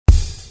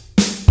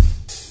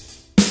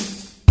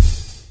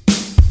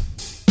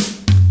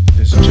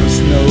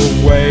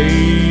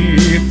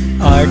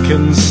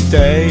can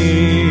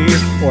stay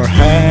or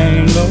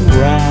hang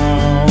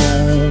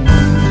around.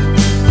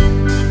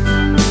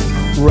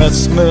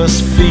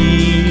 Restless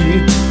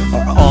feet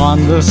are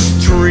on the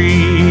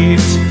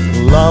street,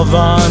 love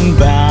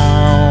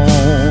unbound.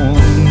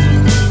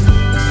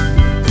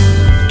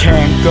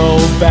 Can't go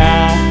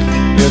back,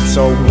 it's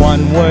a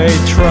one-way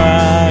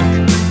track,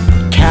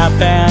 cap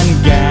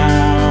and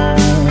gown.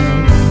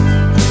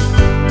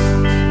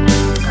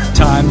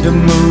 Time to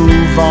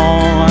move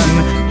on,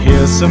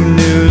 hear some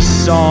new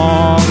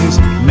songs,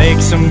 make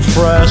some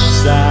fresh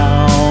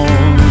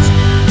sounds.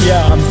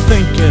 Yeah, I'm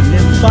thinking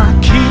if I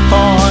keep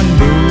on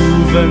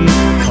moving,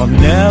 I'll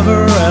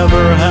never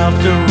ever have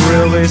to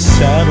really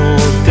settle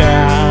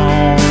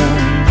down.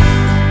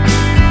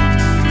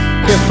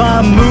 If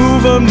I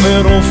move a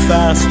little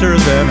faster,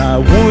 then I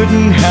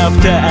wouldn't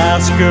have to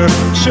ask her,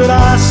 should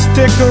I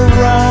stick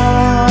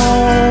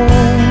around?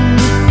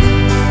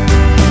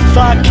 If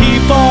I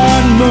keep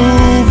on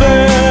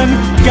moving,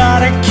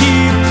 gotta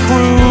keep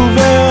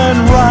proving,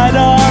 right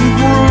on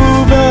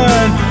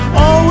grooving,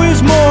 always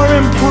more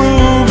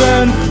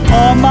improving.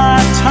 All my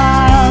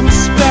time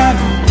spent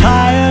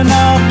tying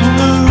up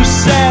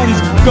loose ends,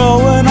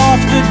 going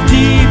off the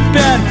deep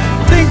end,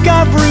 think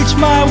I've reached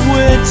my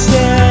wit's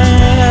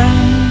end.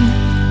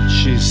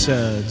 She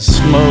said,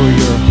 slow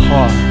your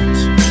heart,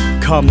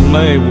 come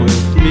lay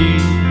with me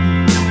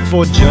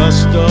for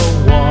just a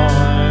while.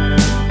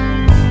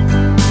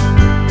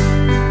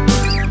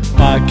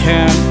 I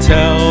can't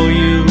tell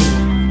you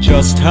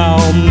just how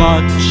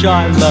much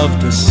I love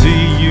to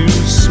see you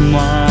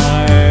smile.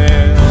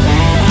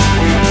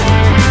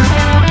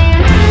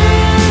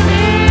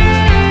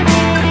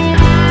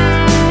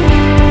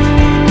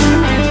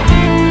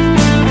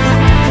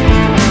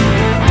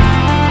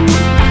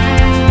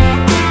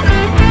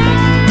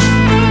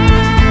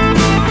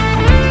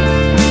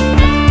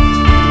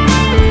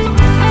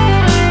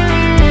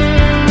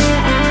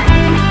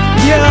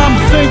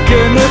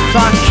 Thinking if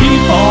I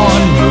keep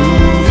on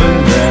moving,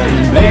 then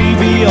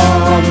maybe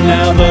I'll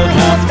never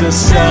have to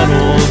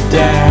settle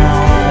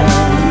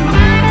down.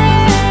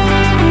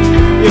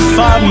 If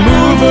I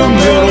move a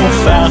little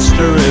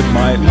faster, it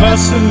might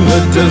lessen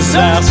the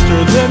disaster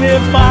than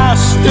if I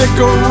stick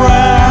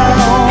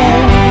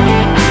around.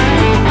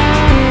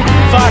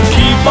 If I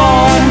keep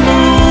on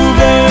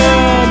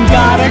moving,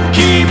 gotta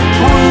keep